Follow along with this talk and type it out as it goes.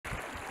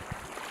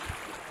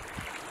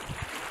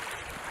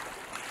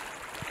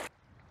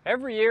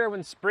Every year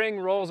when spring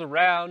rolls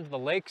around, the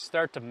lakes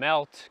start to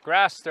melt,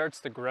 grass starts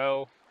to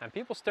grow, and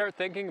people start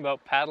thinking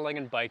about paddling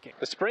and biking.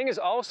 The spring is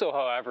also,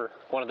 however,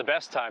 one of the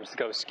best times to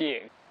go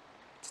skiing.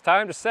 It's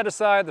time to set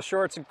aside the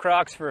shorts and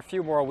Crocs for a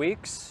few more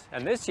weeks,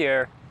 and this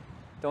year,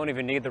 don't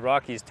even need the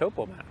Rockies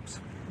topo maps.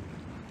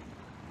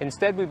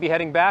 Instead, we'd be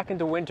heading back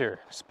into winter,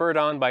 spurred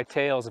on by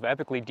tales of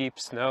epically deep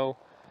snow,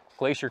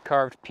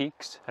 glacier-carved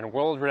peaks, and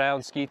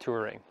world-renowned ski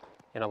touring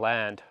in a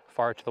land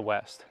far to the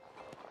west.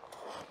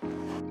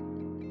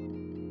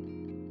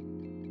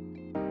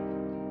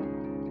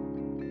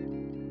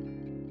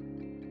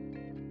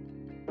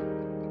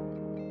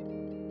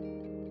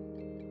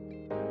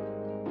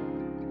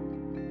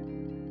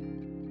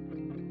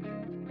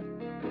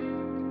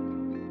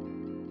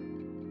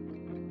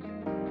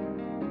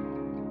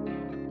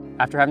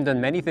 After having done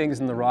many things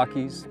in the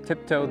Rockies,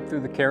 tiptoed through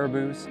the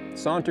Caribous,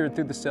 sauntered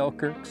through the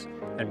Selkirks,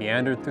 and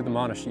meandered through the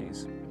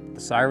Monashees, the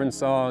siren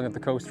song of the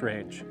Coast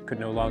Range could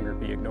no longer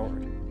be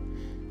ignored.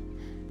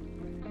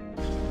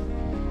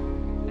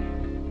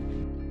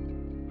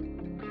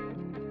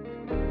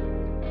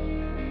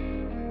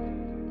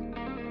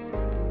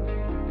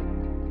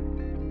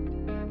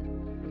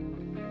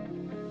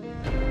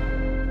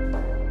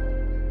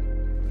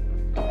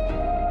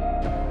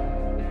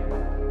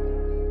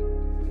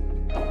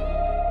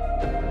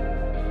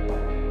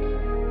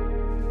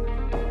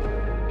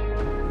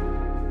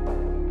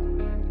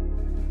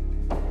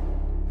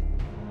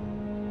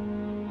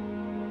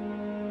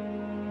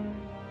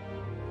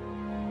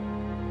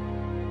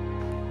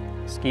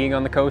 Skiing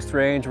on the Coast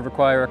Range would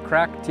require a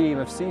crack team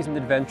of seasoned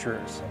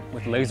adventurers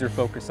with laser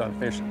focus on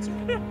efficiency.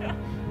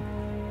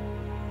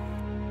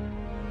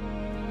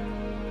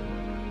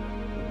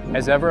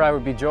 As ever, I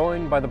would be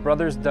joined by the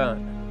brothers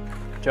Dunn.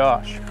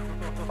 Josh,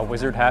 a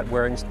wizard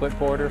hat-wearing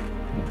splitboarder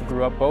who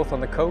grew up both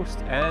on the coast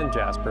and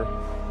Jasper.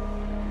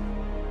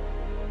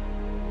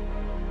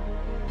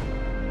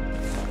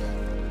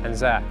 And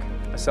Zach,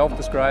 a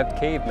self-described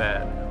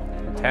caveman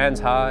who tans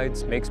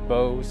hides, makes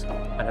bows,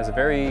 and has a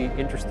very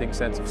interesting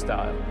sense of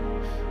style.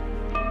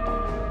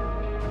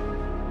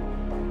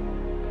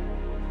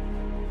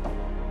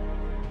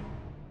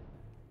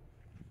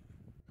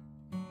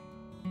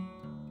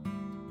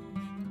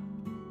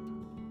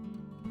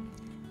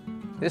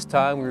 This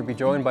time we will be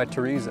joined by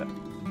Teresa,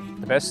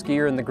 the best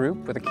skier in the group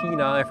with a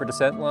keen eye for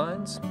descent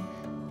lines,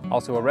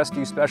 also a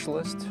rescue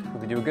specialist who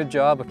will do a good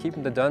job of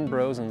keeping the Dunn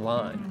Bros in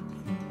line.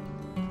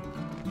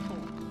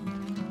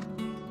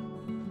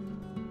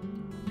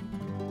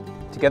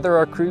 Together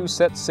our crews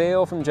set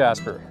sail from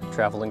Jasper,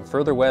 traveling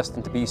further west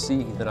into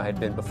BC than I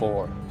had been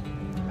before,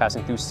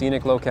 passing through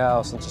scenic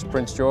locales such as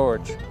Prince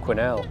George,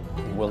 Quesnel,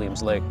 and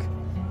Williams Lake,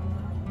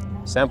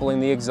 sampling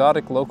the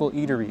exotic local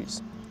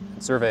eateries,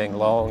 and surveying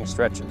long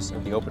stretches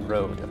of the open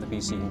road of the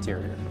BC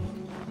interior.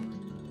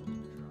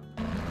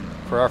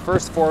 For our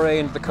first foray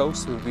into the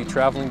coast, we will be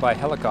traveling by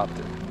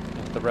helicopter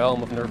into the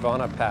realm of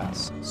Nirvana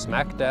Pass,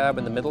 smack dab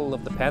in the middle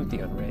of the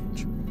Pantheon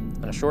Range,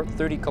 and a short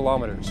 30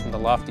 kilometers from the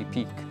lofty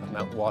peak of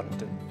Mount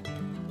Waddington.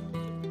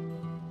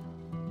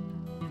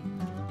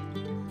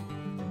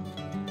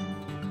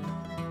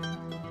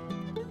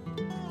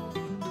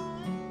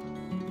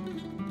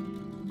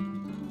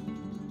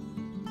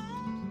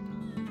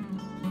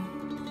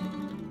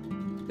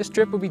 This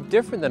trip will be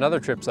different than other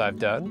trips I've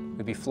done.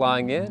 We'll be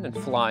flying in and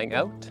flying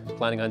out,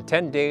 planning on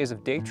 10 days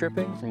of day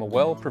tripping from a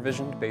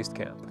well-provisioned base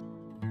camp.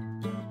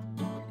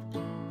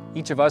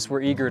 Each of us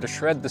were eager to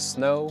shred the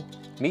snow,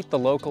 meet the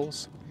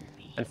locals,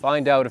 and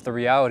find out if the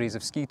realities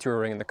of ski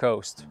touring in the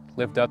coast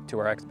lived up to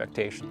our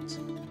expectations.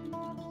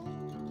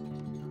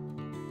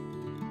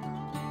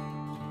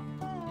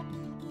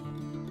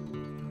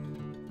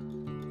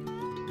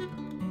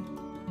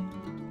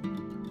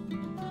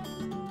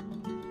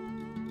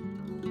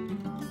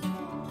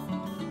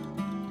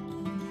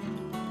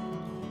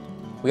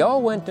 We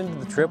all went into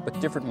the trip with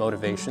different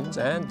motivations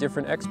and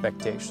different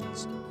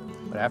expectations,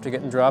 but after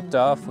getting dropped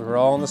off, we were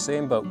all in the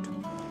same boat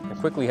and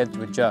quickly had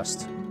to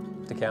adjust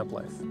to camp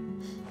life.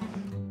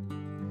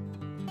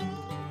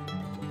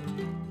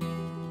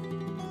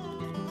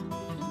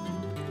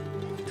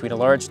 Between a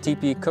large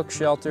teepee cook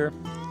shelter,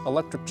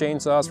 electric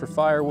chainsaws for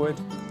firewood,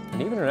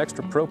 and even an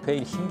extra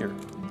propane heater,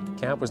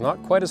 camp was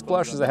not quite as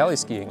plush as a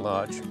heli-skiing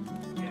lodge,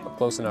 but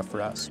close enough for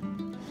us.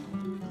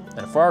 And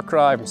a far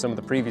cry from some of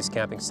the previous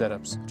camping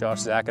setups Josh,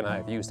 Zach, and I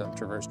have used on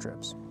traverse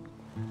trips.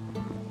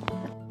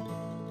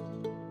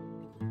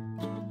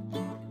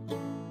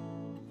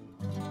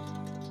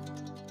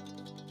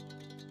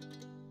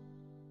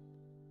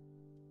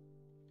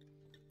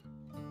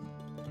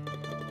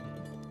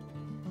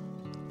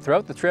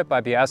 Throughout the trip,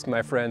 I'd be asking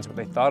my friends what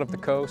they thought of the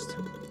coast,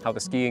 how the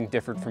skiing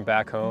differed from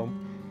back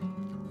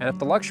home, and if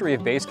the luxury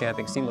of base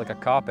camping seemed like a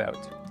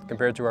cop-out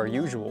compared to our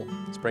usual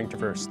spring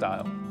traverse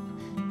style.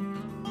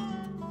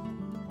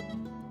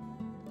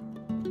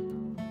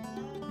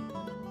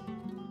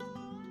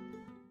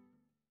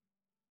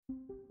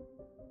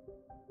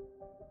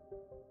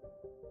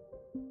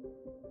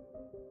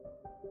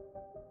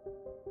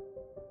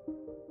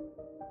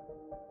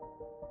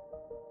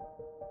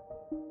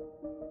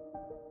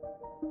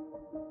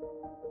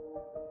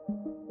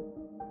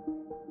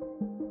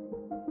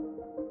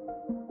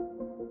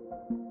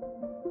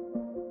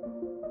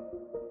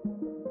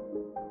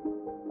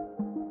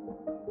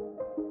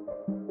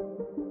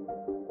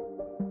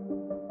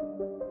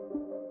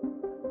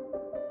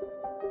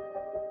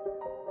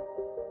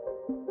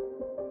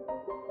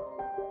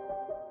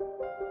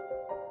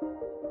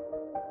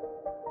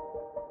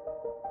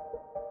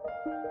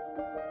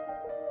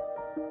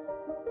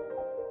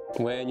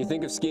 When you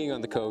think of skiing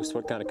on the coast,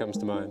 what kind of comes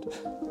to mind?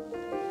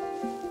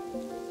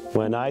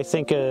 When I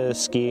think of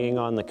skiing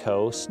on the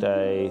coast,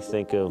 I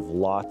think of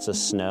lots of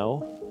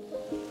snow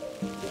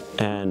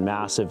and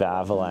massive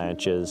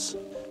avalanches,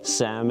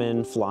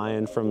 salmon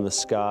flying from the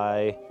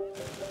sky,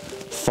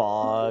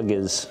 fog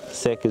as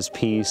thick as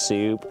pea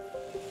soup,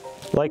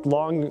 like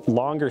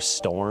longer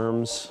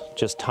storms,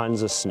 just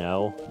tons of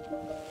snow.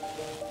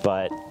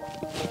 But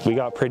we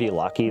got pretty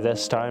lucky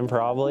this time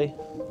probably,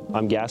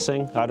 I'm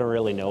guessing. I don't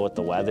really know what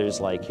the weather's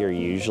like here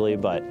usually,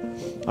 but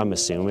I'm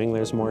assuming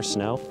there's more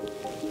snow.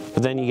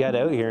 But then you get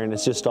out here and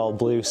it's just all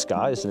blue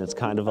skies and it's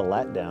kind of a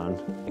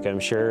letdown. Like, I'm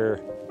sure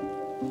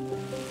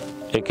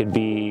it could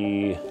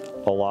be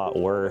a lot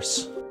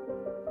worse.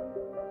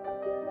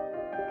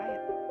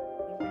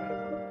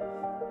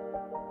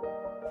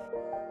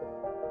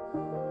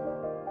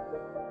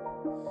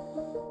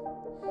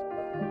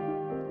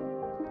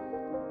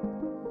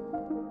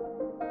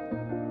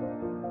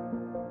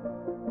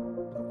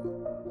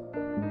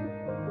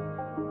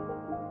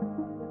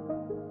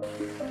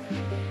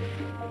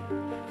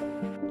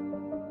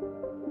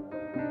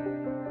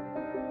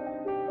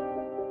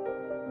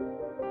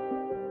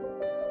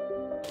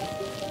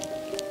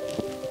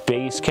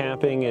 Base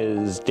camping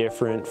is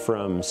different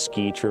from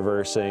ski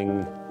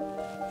traversing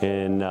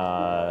in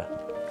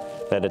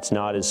that it's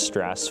not as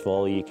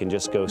stressful. You can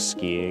just go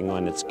skiing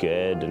when it's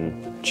good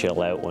and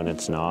chill out when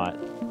it's not.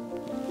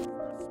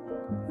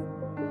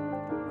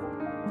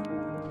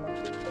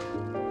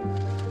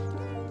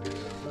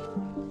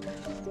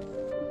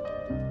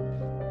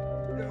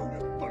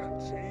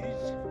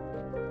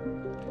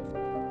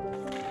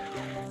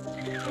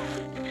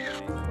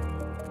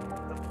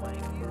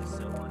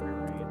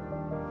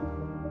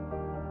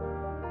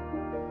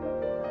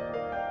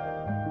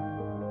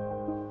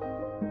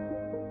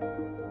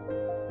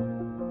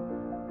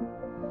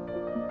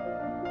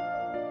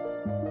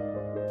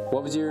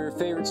 What was your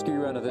favorite ski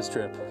run of this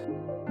trip?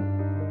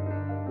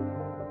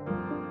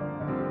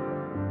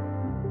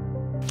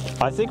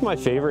 I think my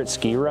favorite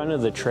ski run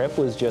of the trip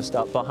was just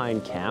up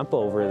behind camp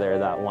over there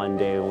that one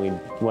day when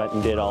we went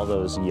and did all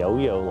those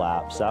yo-yo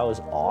laps. That was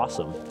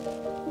awesome.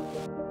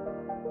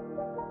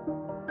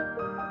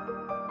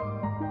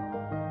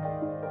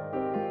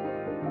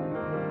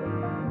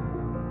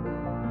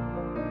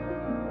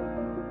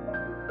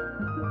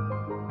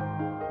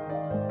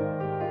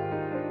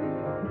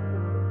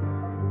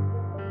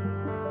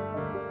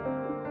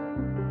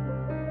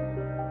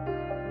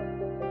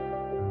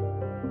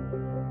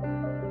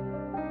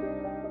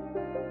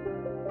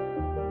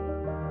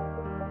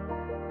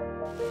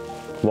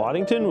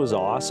 Waddington was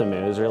awesome.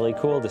 It was really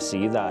cool to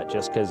see that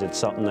just because it's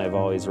something I've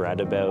always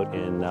read about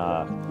in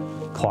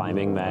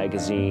climbing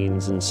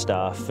magazines and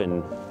stuff,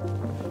 and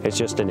it's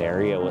just an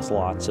area with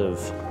lots of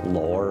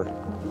lore.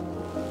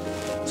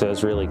 So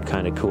it's really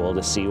kind of cool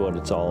to see what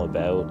it's all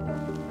about.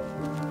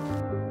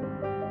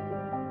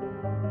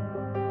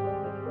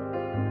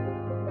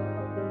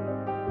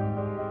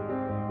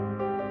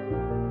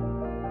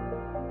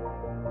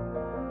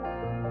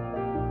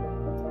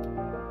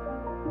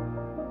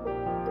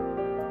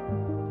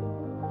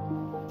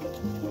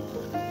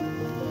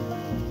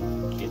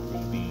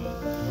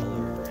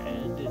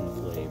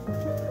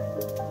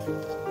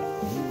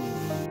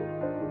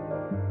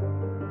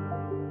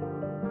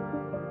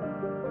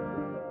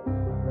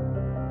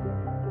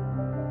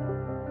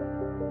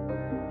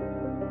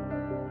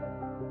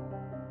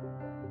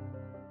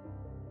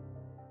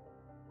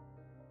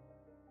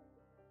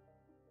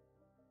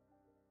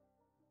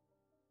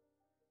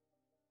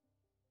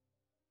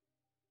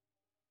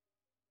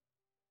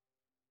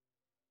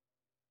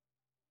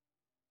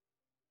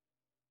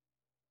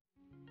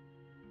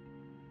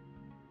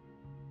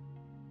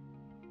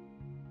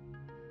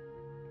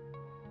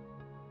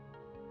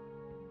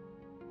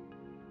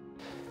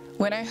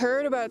 When I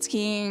heard about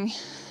skiing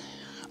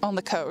on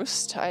the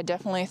coast, I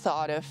definitely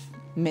thought of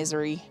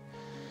misery,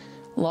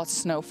 lots of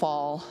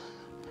snowfall,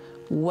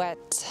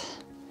 wet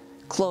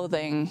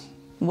clothing,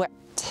 wet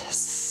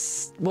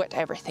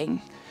everything.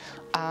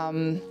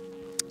 I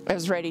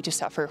was ready to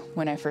suffer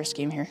when I first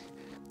came here.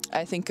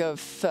 I think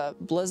of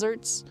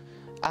blizzards,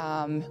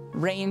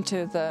 rain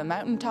to the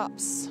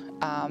mountaintops,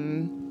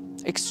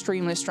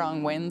 extremely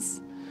strong winds.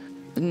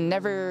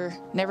 Never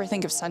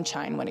think of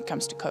sunshine when it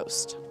comes to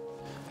coast.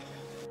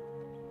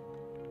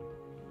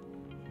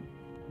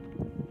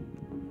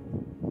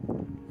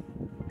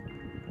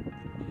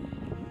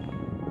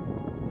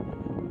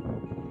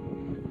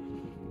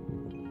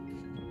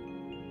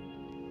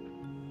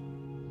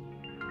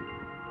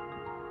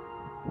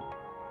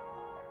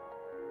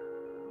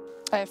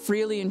 I've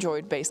really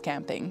enjoyed base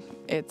camping.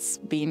 It's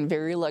been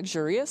very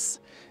luxurious.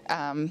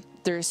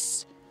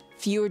 There's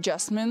few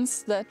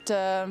adjustments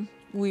that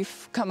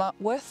we've come up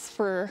with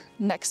for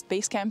next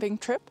base camping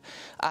trip.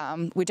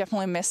 We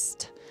definitely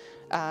missed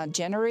a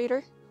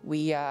generator.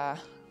 We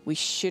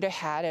should have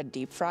had a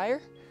deep fryer,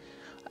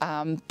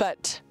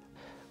 but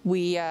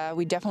we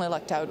definitely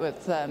lucked out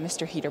with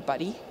Mr. Heater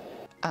Buddy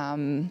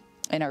in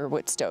our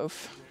wood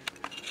stove.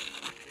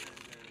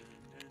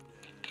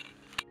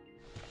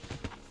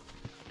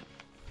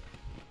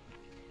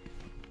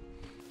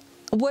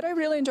 What I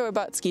really enjoy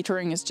about ski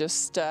touring is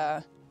just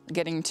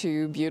getting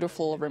to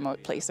beautiful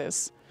remote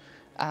places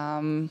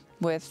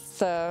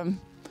with a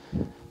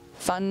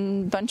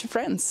fun bunch of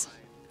friends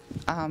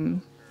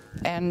and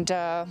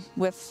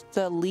with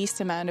the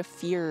least amount of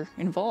fear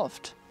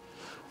involved.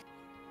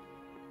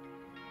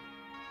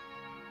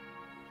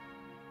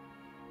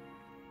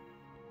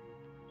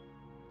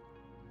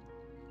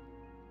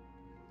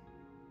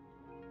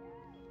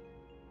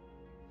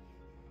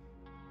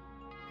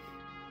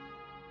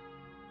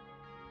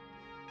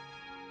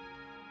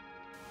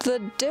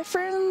 The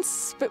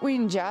difference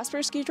between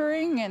Jasper ski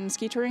touring and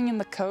ski touring in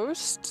the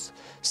coast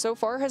so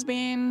far has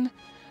been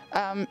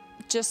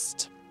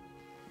just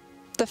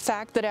the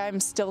fact that I'm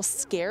still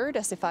scared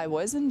as if I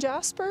was in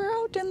Jasper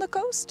out in the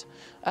coast.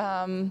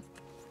 And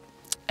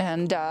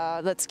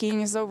that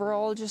skiing is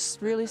overall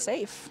just really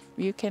safe.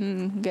 You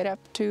can get up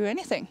to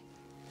anything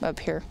up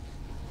here.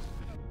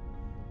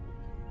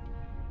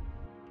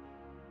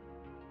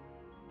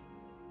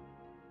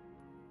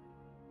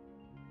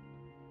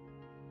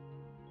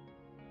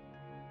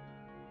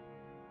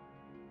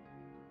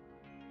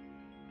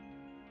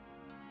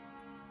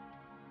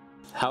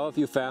 How have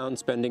you found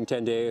spending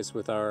 10 days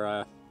with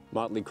our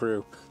motley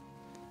crew?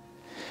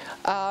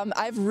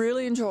 I've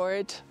really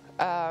enjoyed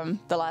the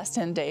last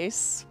 10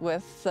 days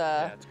with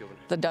the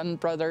Dunn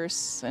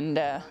brothers and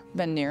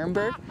Ben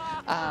Nierenberg.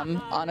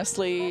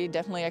 Honestly,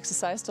 definitely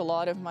exercised a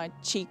lot of my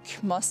cheek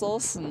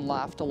muscles and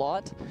laughed a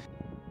lot.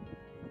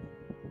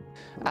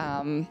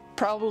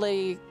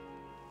 Probably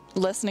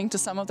listening to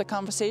some of the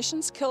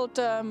conversations killed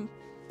a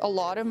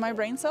lot of my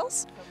brain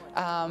cells,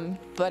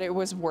 but it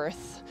was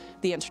worth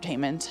the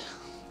entertainment.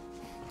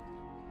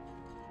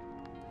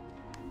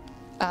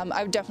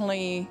 I would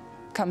definitely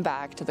come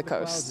back to the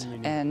coast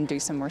and do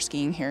some more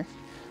skiing here.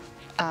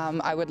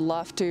 I'd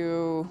love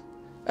to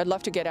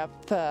get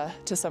up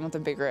to some of the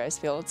bigger ice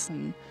fields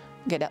and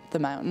get up the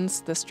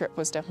mountains. This trip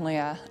was definitely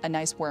a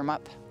nice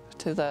warm-up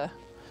to the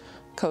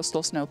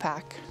coastal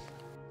snowpack.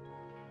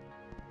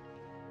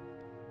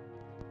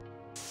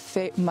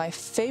 My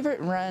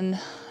favorite run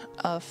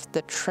of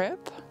the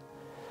trip?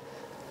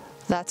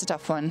 That's a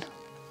tough one.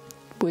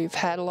 We've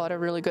had a lot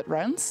of really good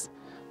runs.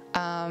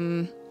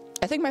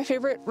 I think my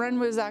favorite run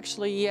was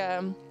actually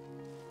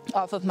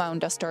off of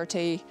Mount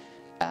Astarte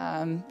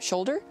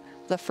shoulder,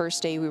 the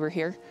first day we were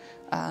here.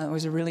 It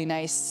was a really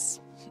nice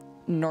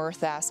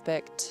north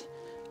aspect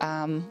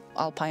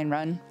alpine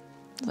run,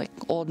 like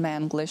old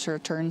man glacier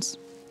turns.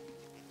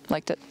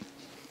 Liked it.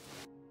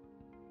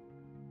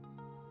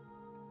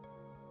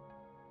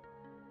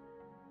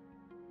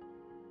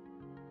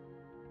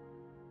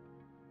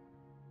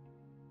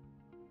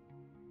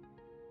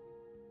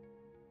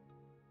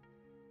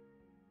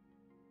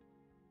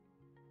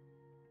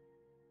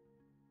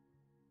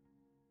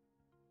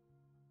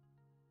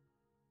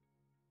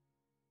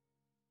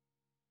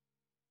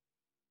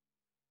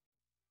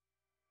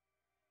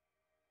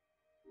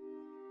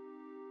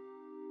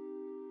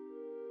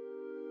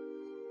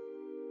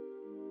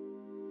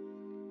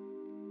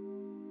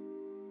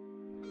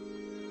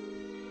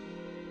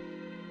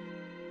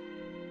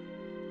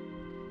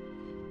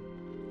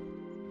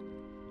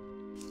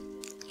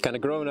 Kind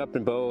of growing up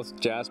in both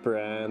Jasper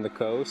and the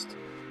coast,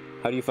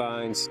 how do you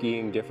find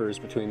skiing differs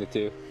between the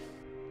two?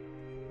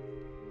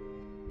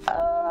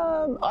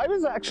 I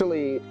was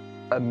actually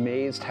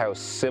amazed how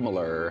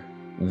similar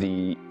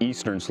the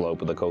eastern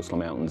slope of the coastal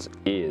mountains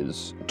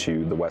is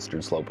to the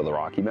western slope of the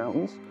Rocky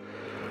Mountains.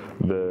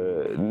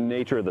 The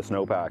nature of the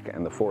snowpack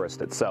and the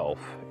forest itself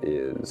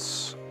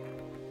is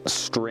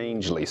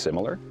strangely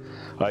similar.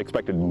 I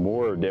expected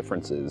more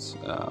differences,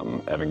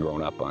 having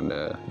grown up on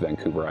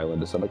Vancouver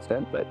Island to some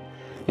extent, but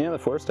yeah, the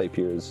forest type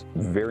here is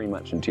very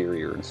much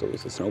interior, and so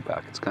is the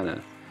snowpack. It's kind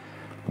of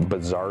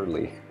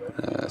bizarrely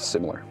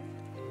similar.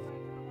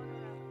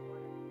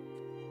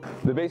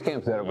 The base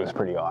camp setup was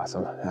pretty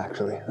awesome,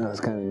 actually. That was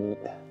kind of neat.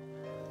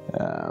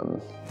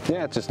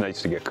 Yeah, it's just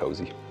nice to get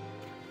cozy.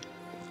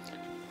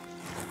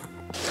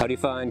 How do you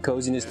find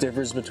coziness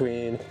differs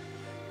between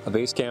a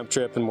base camp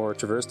trip and more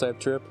traverse type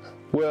trip?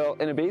 Well,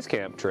 in a base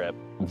camp trip,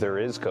 there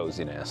is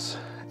coziness,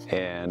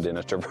 and in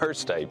a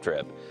traverse type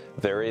trip,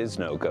 there is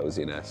no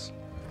coziness.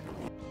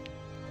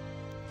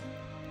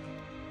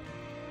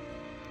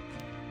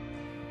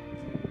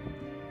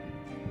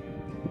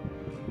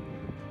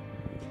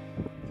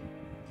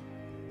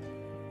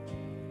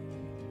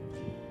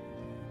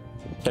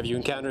 Have you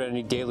encountered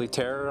any daily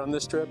terror on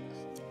this trip?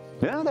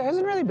 No, there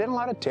hasn't really been a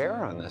lot of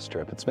terror on this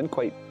trip. It's been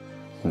quite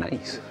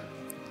nice.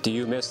 Do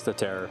you miss the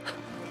terror?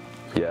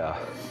 Yeah,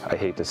 I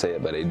hate to say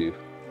it, but I do.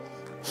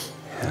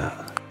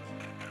 Yeah.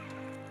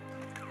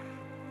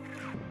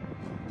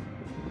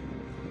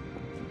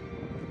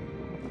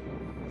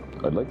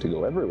 I'd like to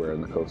go everywhere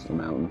in the coastal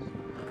mountains,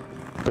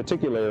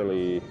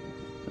 particularly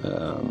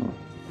the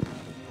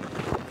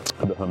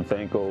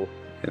Hunthanko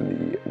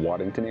and the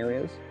Waddington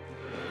areas.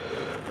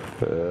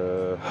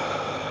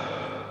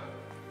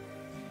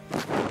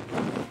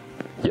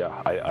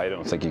 Yeah, I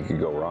don't think you could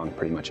go wrong.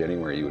 Pretty much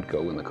anywhere you would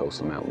go in the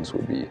coastal mountains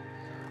would be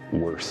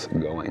worth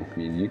going. I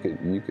mean, you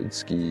could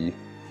ski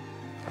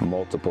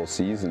multiple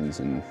seasons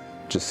and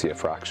just see a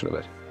fraction of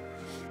it.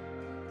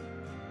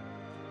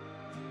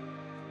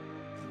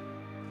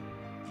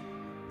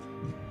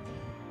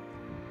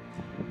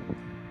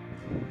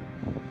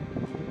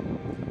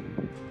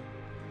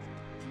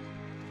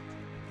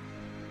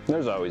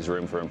 There's always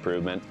room for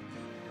improvement.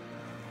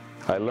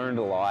 I learned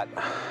a lot.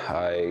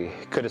 I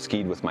could have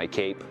skied with my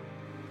cape,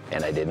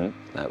 and I didn't.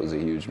 That was a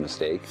huge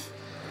mistake.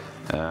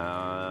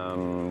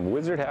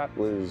 Wizard hat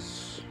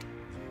was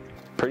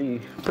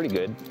pretty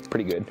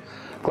good.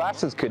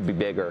 Glasses could be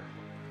bigger.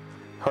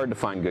 Hard to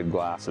find good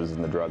glasses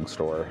in the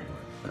drugstore.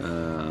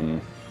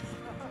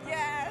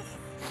 Yes!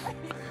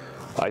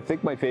 I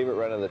think my favorite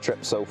run of the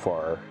trip so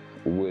far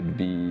would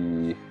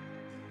be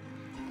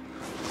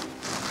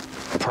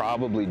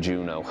probably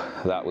Juneau.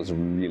 That was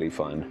really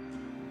fun.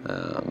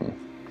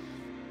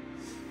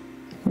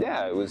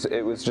 Yeah,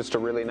 it was just a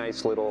really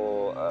nice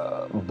little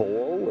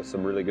bowl with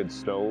some really good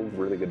snow,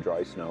 really good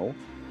dry snow,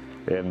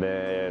 and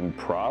then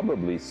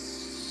probably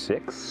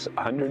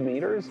 600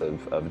 meters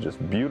of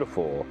just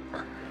beautiful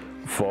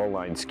fall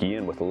line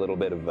skiing with a little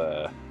bit of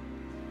a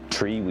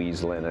tree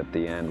weaseling at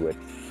the end.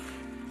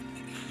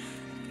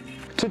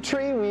 To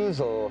tree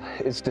weasel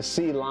is to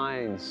see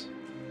lines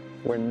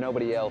where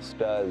nobody else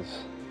does.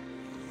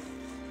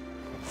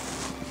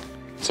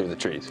 Through the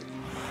trees,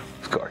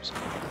 of course.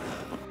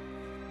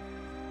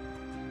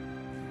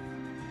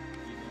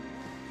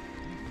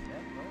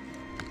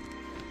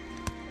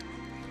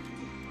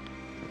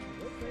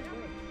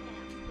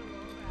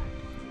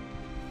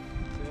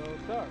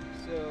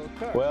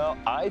 Well,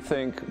 I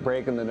think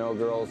breaking the no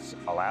girls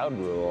allowed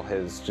rule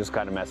has just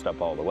kind of messed up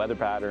all the weather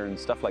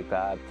patterns, stuff like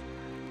that.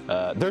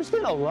 There's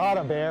been a lot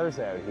of bears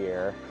out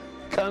here.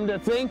 Come to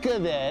think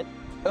of it,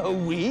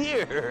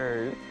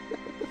 weird.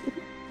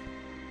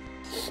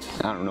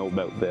 I don't know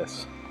about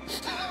this.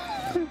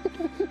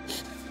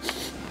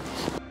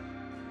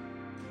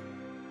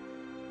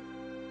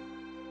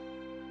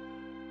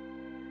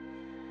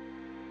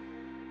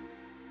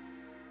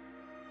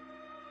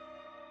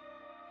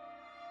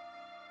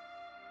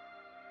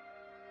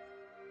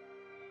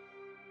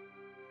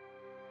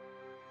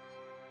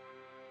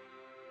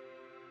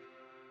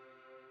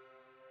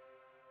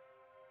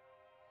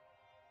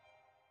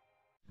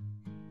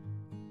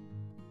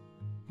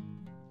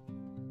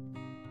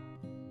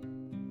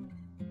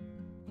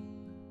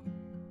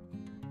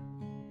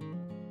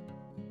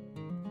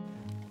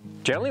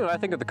 Generally, when I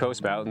think of the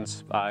Coast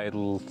Mountains, I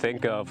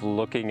think of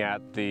looking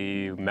at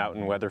the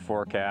mountain weather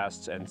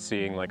forecasts and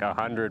seeing like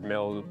 100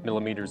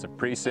 millimeters of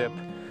precip,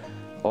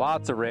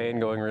 lots of rain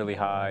going really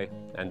high,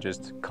 and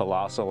just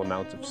colossal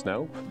amounts of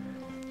snow.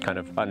 Kind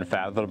of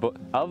unfathomable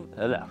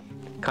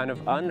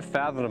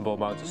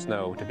amounts of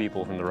snow to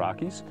people from the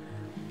Rockies.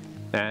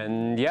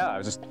 And yeah, I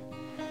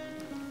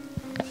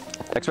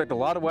expect a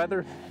lot of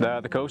weather.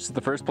 The coast is the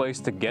first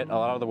place to get a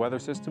lot of the weather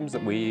systems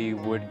that we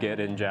would get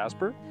in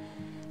Jasper.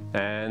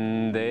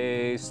 And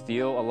they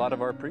steal a lot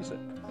of our precip.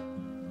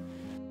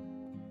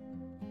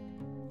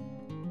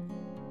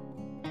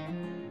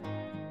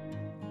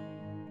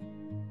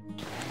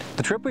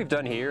 The trip we've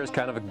done here is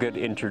kind of a good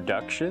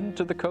introduction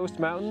to the Coast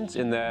Mountains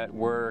in that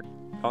we're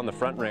on the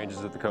front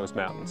ranges of the Coast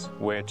Mountains,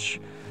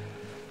 which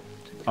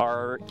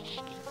are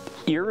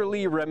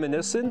eerily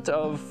reminiscent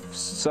of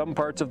some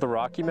parts of the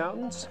Rocky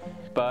Mountains,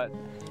 but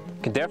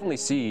you can definitely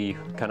see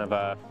kind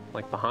of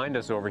like behind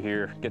us over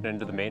here, getting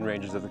into the main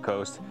ranges of the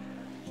coast,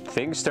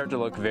 things start to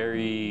look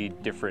very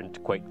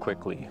different quite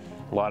quickly.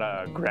 A lot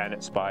of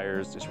granite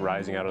spires just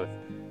rising out of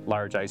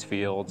large ice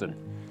fields and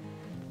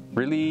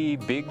really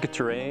big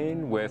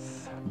terrain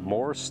with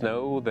more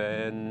snow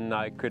than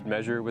I could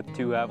measure with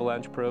 2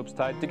 avalanche probes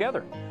tied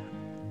together.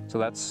 So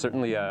that's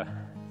certainly a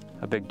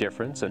big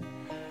difference, and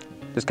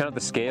just kind of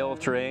the scale of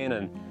terrain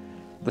and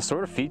the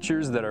sort of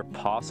features that are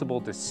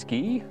possible to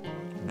ski,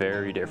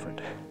 very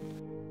different.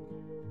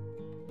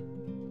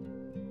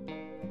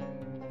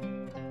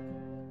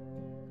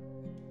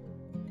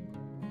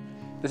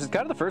 This is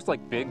kind of the first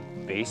like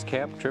big base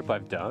camp trip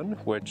I've done,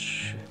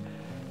 which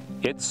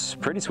it's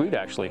pretty sweet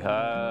actually.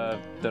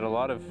 Done a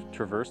lot of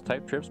traverse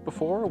type trips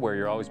before where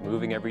you're always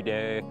moving every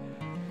day.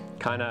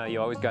 You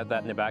always got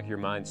that in the back of your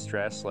mind,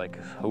 stress like,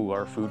 oh,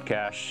 our food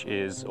cache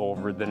is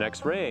over the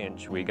next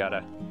range. We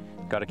gotta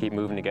keep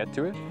moving to get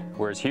to it.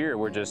 Whereas here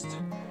we're just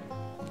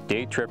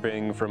day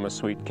tripping from a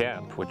sweet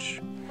camp,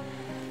 which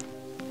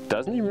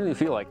doesn't even really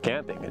feel like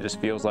camping. It just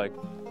feels like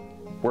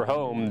we're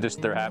home,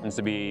 just there happens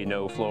to be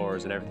no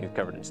floors and everything's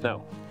covered in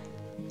snow.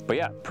 But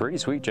yeah, pretty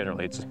sweet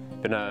generally. It's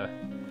been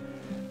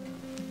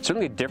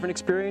certainly a different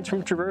experience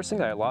from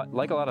traversing. I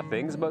like a lot of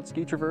things about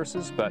ski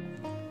traverses, but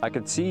I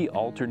could see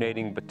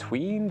alternating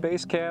between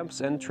base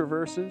camps and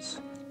traverses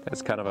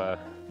as kind of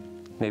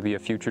maybe a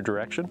future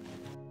direction.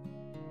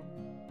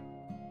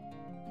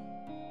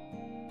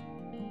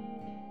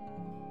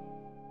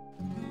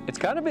 It's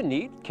kind of been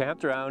neat,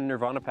 camped around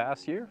Nirvana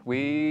Pass here.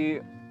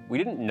 We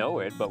didn't know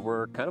it, but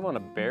we're kind of on a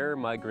bear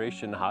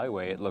migration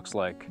highway, it looks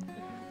like.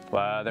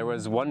 There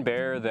was one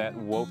bear that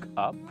woke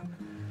up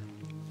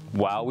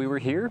while we were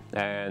here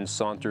and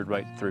sauntered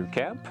right through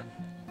camp.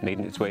 made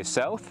its way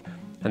south.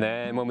 And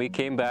then when we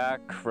came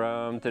back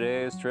from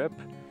today's trip,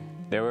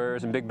 there were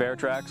some big bear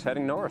tracks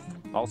heading north,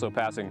 also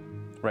passing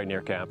right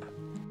near camp.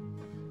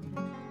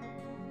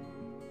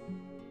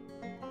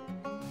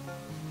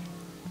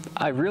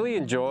 I really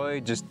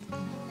enjoy just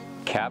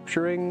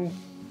capturing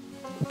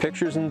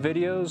pictures and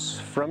videos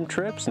from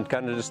trips and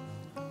kind of just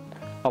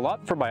a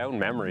lot for my own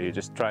memory,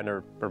 just trying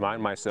to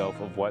remind myself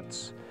of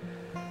what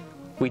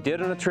we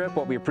did on a trip,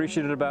 what we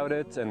appreciated about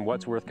it, and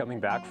what's worth coming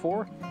back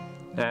for,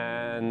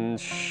 and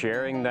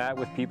sharing that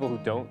with people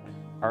who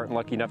aren't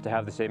lucky enough to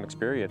have the same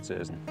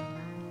experiences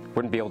and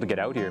wouldn't be able to get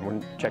out here and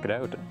wouldn't check it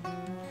out.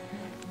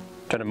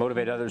 Trying to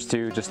motivate others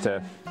too, just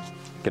to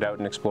get out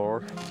and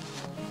explore.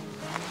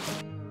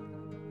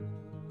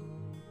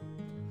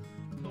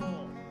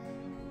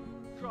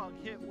 Drug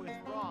hit with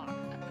rock.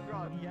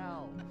 Drug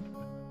yell.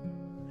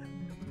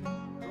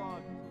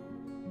 Drug.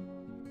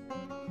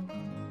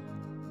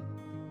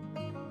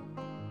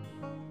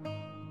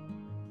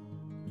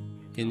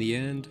 In the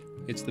end,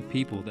 it's the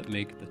people that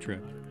make the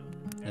trip,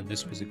 and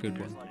this was a good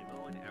one.